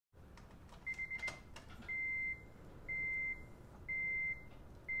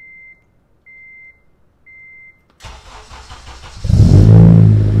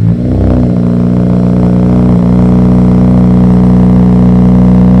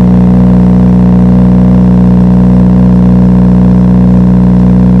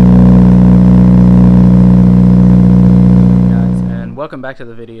back to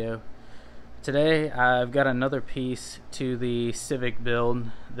the video. Today I've got another piece to the Civic build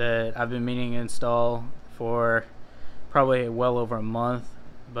that I've been meaning to install for probably well over a month,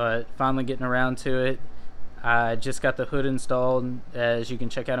 but finally getting around to it. I just got the hood installed, as you can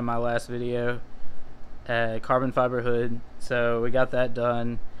check out in my last video, carbon fiber hood. So we got that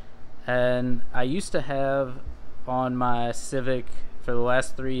done, and I used to have on my Civic for the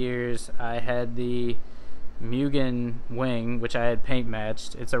last 3 years, I had the Mugen wing, which I had paint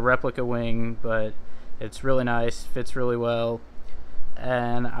matched. It's a replica wing, but it's really nice, fits really well,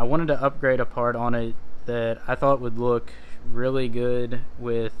 and I wanted to upgrade a part on it that I thought would look really good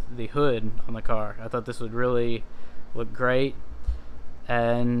with the hood on the car. I thought this would really look great.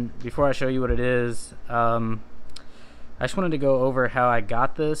 And before I show you what it is, I just wanted to go over how I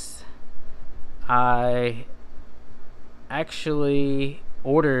got this. I actually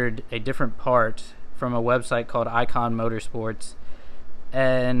ordered a different part from a website called Icon Motorsports,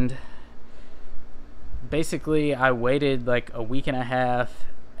 and basically I waited like a week and a half,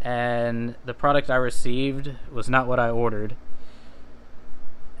 and the product I received was not what I ordered.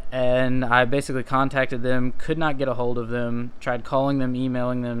 And I basically contacted them, could not get a hold of them, tried calling them,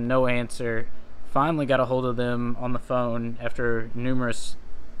 emailing them, no answer. Finally got a hold of them on the phone after numerous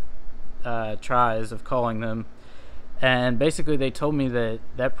tries of calling them, and basically they told me that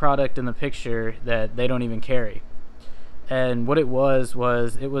that product in the picture that they don't even carry. And what it was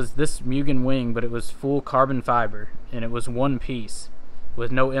this Mugen wing, but it was full carbon fiber, and it was one piece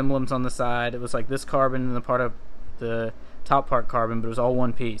with no emblems on the side. It was like this carbon and the part of the top part carbon, but it was all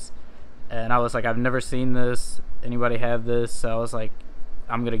one piece. And I was like, I've never seen this, anybody have this? So I was like,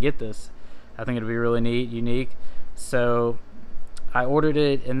 I'm gonna get this. I think it'll be really neat, unique. So I ordered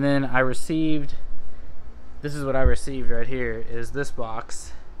it, and then I received, this is what I received right here, is this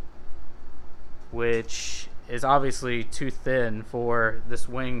box, which is obviously too thin for this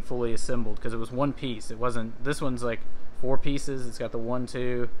wing fully assembled, because it was one piece. It wasn't, this one's like 4 pieces. It's got the 1,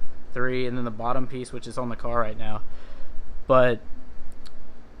 2, 3, and then the bottom piece, which is on the car right now. But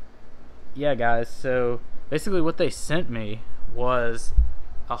yeah, guys, so basically what they sent me was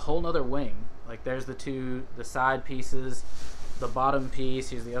a whole nother wing. Like, there's the side pieces, the bottom piece,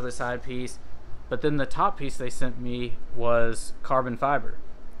 here's the other side piece, but then the top piece they sent me was carbon fiber.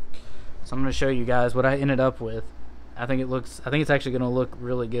 So I'm going to show you guys what I ended up with. I think it's actually going to look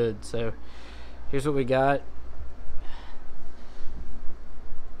really good. So here's what we got.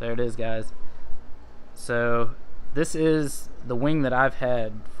 There it is, guys. So this is the wing that I've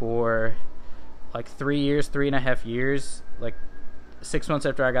had for like 3 years, 3.5 years. Like 6 months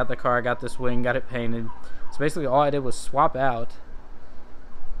after I got the car, I got this wing, got it painted. So basically all I did was swap out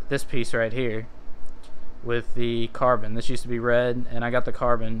this piece right here with the carbon. This used to be red, and I got the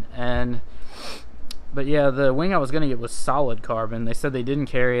carbon. But yeah, the wing I was gonna get was solid carbon. They said they didn't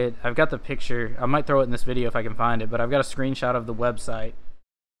carry it. I've got the picture. I might throw it in this video if I can find it, but I've got a screenshot of the website.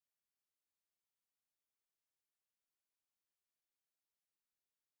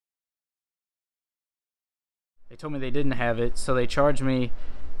 They told me they didn't have it, so they charged me,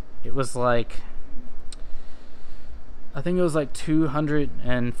 it was like, I think it was like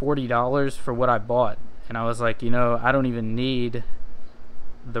 $240 for what I bought. And I was like, you know, I don't even need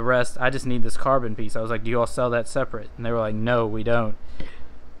the rest. I just need this carbon piece. I was like, do you all sell that separate? And they were like, no, we don't.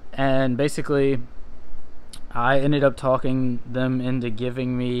 And basically, I ended up talking them into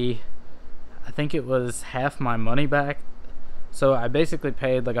giving me, I think it was half my money back. So I basically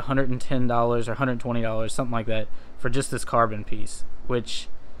paid like $110 or $120, something like that, for just this carbon piece, which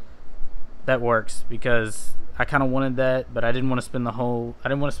that works because I kind of wanted that, but I didn't want to spend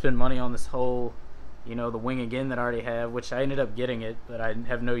money on this whole, you know, the wing again that I already have, which I ended up getting it, but I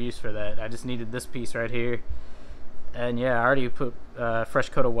have no use for that. I just needed this piece right here. And yeah, I already put a fresh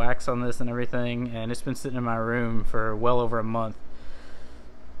coat of wax on this and everything, and it's been sitting in my room for well over a month.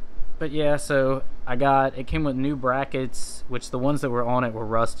 But yeah, so it came with new brackets, which the ones that were on it were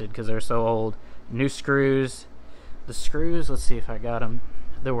rusted because they're so old. New screws. The screws, let's see if I got them,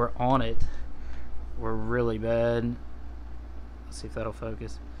 that were on it were really bad. Let's see if that'll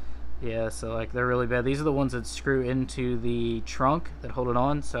focus. Yeah, so like they're really bad. These are the ones that screw into the trunk that hold it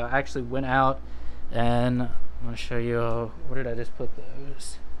on. So I actually went out, and I'm going to show you, where did I just put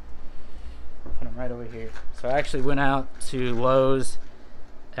those? Put them right over here. So I actually went out to Lowe's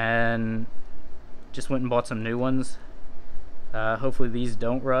and just went and bought some new ones. Hopefully these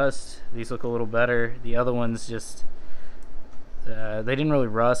don't rust. These look a little better. The other ones just, they didn't really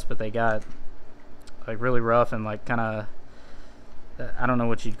rust, but they got like really rough and like kind of, I don't know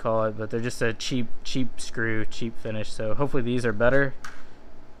what you'd call it, but they're just a cheap screw, cheap finish. So hopefully these are better.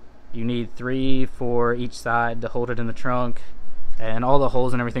 You need 3 for each side to hold it in the trunk, and all the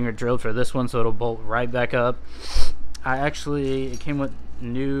holes and everything are drilled for this one, so it'll bolt right back up. It came with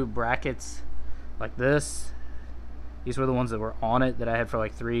new brackets like this. These were the ones that were on it that I had for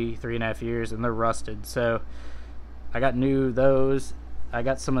like 3.5 years, and they're rusted, so I got those. I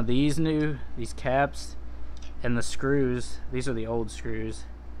got some of these these caps, and the screws. These are the old screws,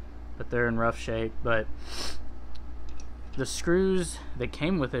 but they're in rough shape. But the screws that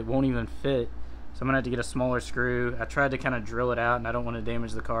came with it won't even fit, so I'm gonna have to get a smaller screw. I tried to kind of drill it out, and I don't want to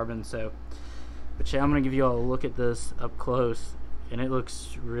damage the carbon, so. But yeah, I'm gonna give you all a look at this up close, and it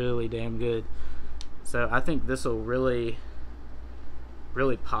looks really damn good. So I think this will really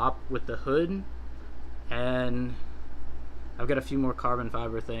pop with the hood, and I've got a few more carbon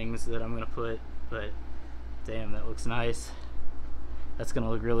fiber things that I'm gonna put, but damn, that looks nice. That's gonna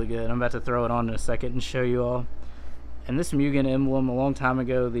look really good. I'm about to throw it on in a second and show you all. And this Mugen emblem, a long time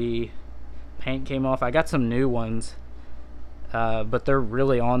ago, the paint came off. I got some new ones, but they're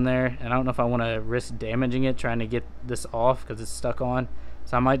really on there, and I don't know if I want to risk damaging it trying to get this off because it's stuck on.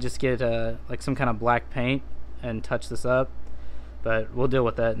 So I might just get like some kind of black paint and touch this up, but we'll deal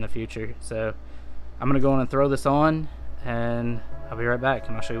with that in the future. So I'm gonna go on and throw this on, and I'll be right back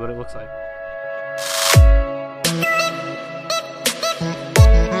and I'll show you what it looks like.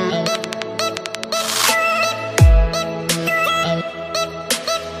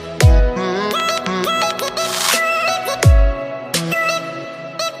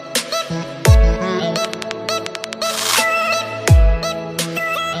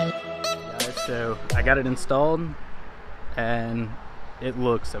 Guys, so I got it installed and it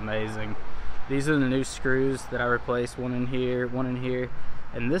looks amazing. These are the new screws that I replaced, one in here,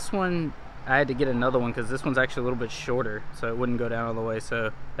 and this one I had to get another one because this one's actually a little bit shorter, so it wouldn't go down all the way.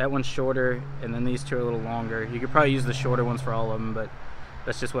 So that one's shorter, and then these two are a little longer. You could probably use the shorter ones for all of them, but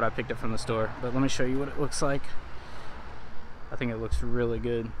that's just what I picked up from the store. But let me show you what it looks like. I think it looks really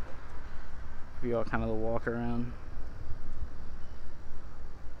good. Give you all kind of the walk around.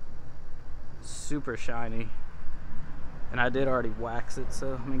 Super shiny. And I did already wax it,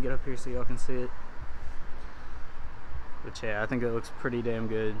 so let me get up here so y'all can see it. But yeah, I think it looks pretty damn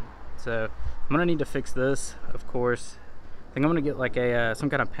good. So I'm gonna need to fix this, of course. I think I'm gonna get like a some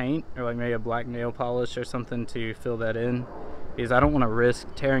kind of paint, or like maybe a black nail polish or something to fill that in, because I don't want to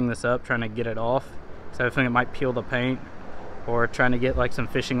risk tearing this up trying to get it off. So I think it might peel the paint, or trying to get like some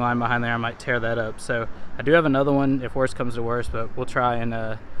fishing line behind there, I might tear that up. So I do have another one if worse comes to worse, but we'll try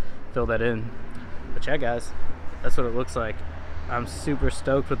and fill that in. But yeah, guys, that's what it looks like. I'm super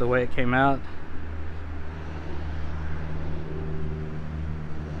stoked with the way it came out.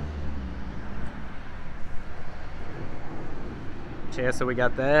 Yeah, so we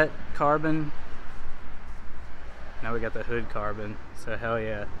got that carbon. Now we got the hood carbon. So hell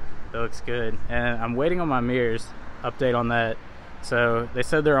yeah, that looks good. And I'm waiting on my mirrors, update on that. So they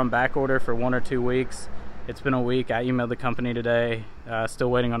said they're on back order for 1 or 2 weeks. It's been a week. I emailed the company today,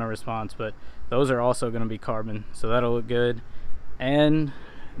 still waiting on a response, but those are also going to be carbon, so that'll look good. And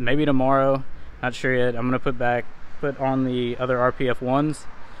maybe tomorrow, not sure yet, I'm going to put on the other RPF ones.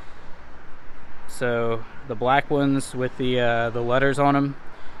 So the black ones with the letters on them,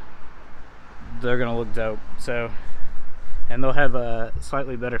 they're going to look dope. So, and they'll have a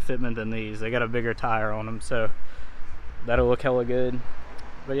slightly better fitment than these. They got a bigger tire on them, so that'll look hella good.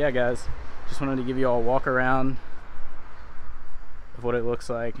 But yeah, guys, just wanted to give you all a walk around of what it looks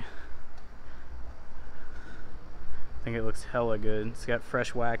like. I think it looks hella good. It's got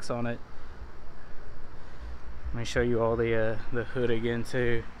fresh wax on it. Let me show you all the hood again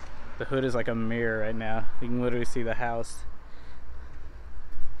too. The hood is like a mirror right now. You can literally see the house.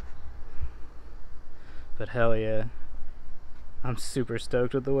 But hell yeah, I'm super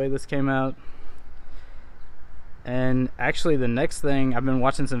stoked with the way this came out. And actually the next thing, I've been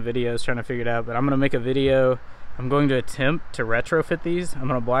watching some videos trying to figure it out, but I'm gonna make a video. I'm going to attempt to retrofit these. I'm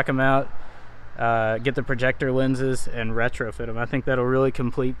gonna black them out, get the projector lenses and retrofit them. I think that'll really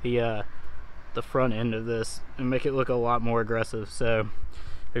complete the front end of this and make it look a lot more aggressive. So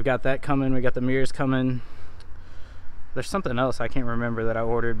we've got that coming. We got the mirrors coming. There's something else I can't remember that I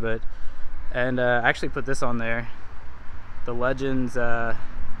ordered, but I actually put this on there, the Legends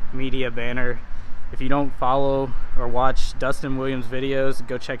media banner. If you don't follow or watch Dustin Williams videos,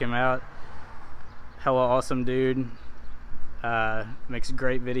 go check him out. Hella awesome dude. Makes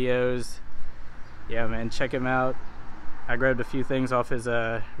great videos. Yeah, man, check him out. I grabbed a few things off his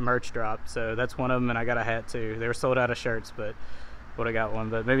merch drop, so that's one of them, and I got a hat too. They were sold out of shirts, but would have got one,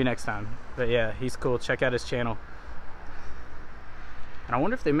 but maybe next time. But yeah, he's cool. Check out his channel. And I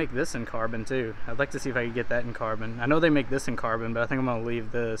wonder if they make this in carbon too. I'd like to see if I could get that in carbon. I know they make this in carbon, but I think I'm gonna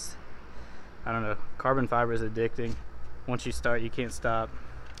leave this. I don't know. Carbon fiber is addicting. once you start, you can't stop.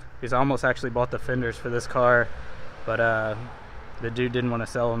 Because I almost actually bought the fenders for this car, but the dude didn't want to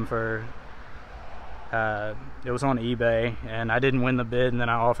sell them for, it was on eBay, and I didn't win the bid, and then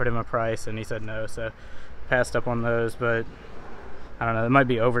I offered him a price, and he said no, so passed up on those. But I don't know, it might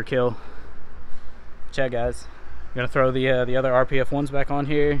be overkill. Check, guys. I'm gonna throw the other RPF ones back on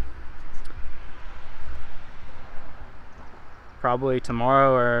here. Probably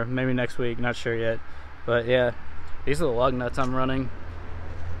tomorrow or maybe next week, not sure yet. But yeah, these are the lug nuts I'm running.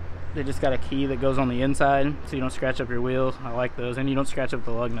 They just got a key that goes on the inside so you don't scratch up your wheels. I like those, and you don't scratch up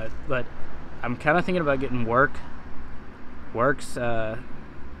the lug nut. But I'm kind of thinking about getting Works lug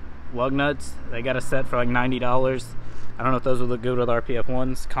nuts. They got a set for like $90. I don't know if those would look good with RPF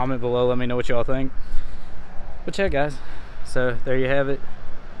ones. Comment below, let me know what y'all think. But yeah, guys, so there you have it.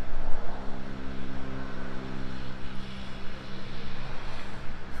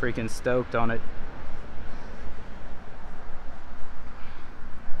 Freaking stoked on it.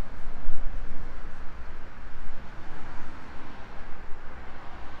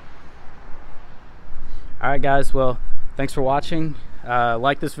 Alright guys, well, thanks for watching.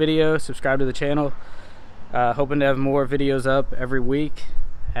 Like this video, subscribe to the channel. Hoping to have more videos up every week,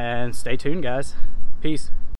 and stay tuned, guys. Peace.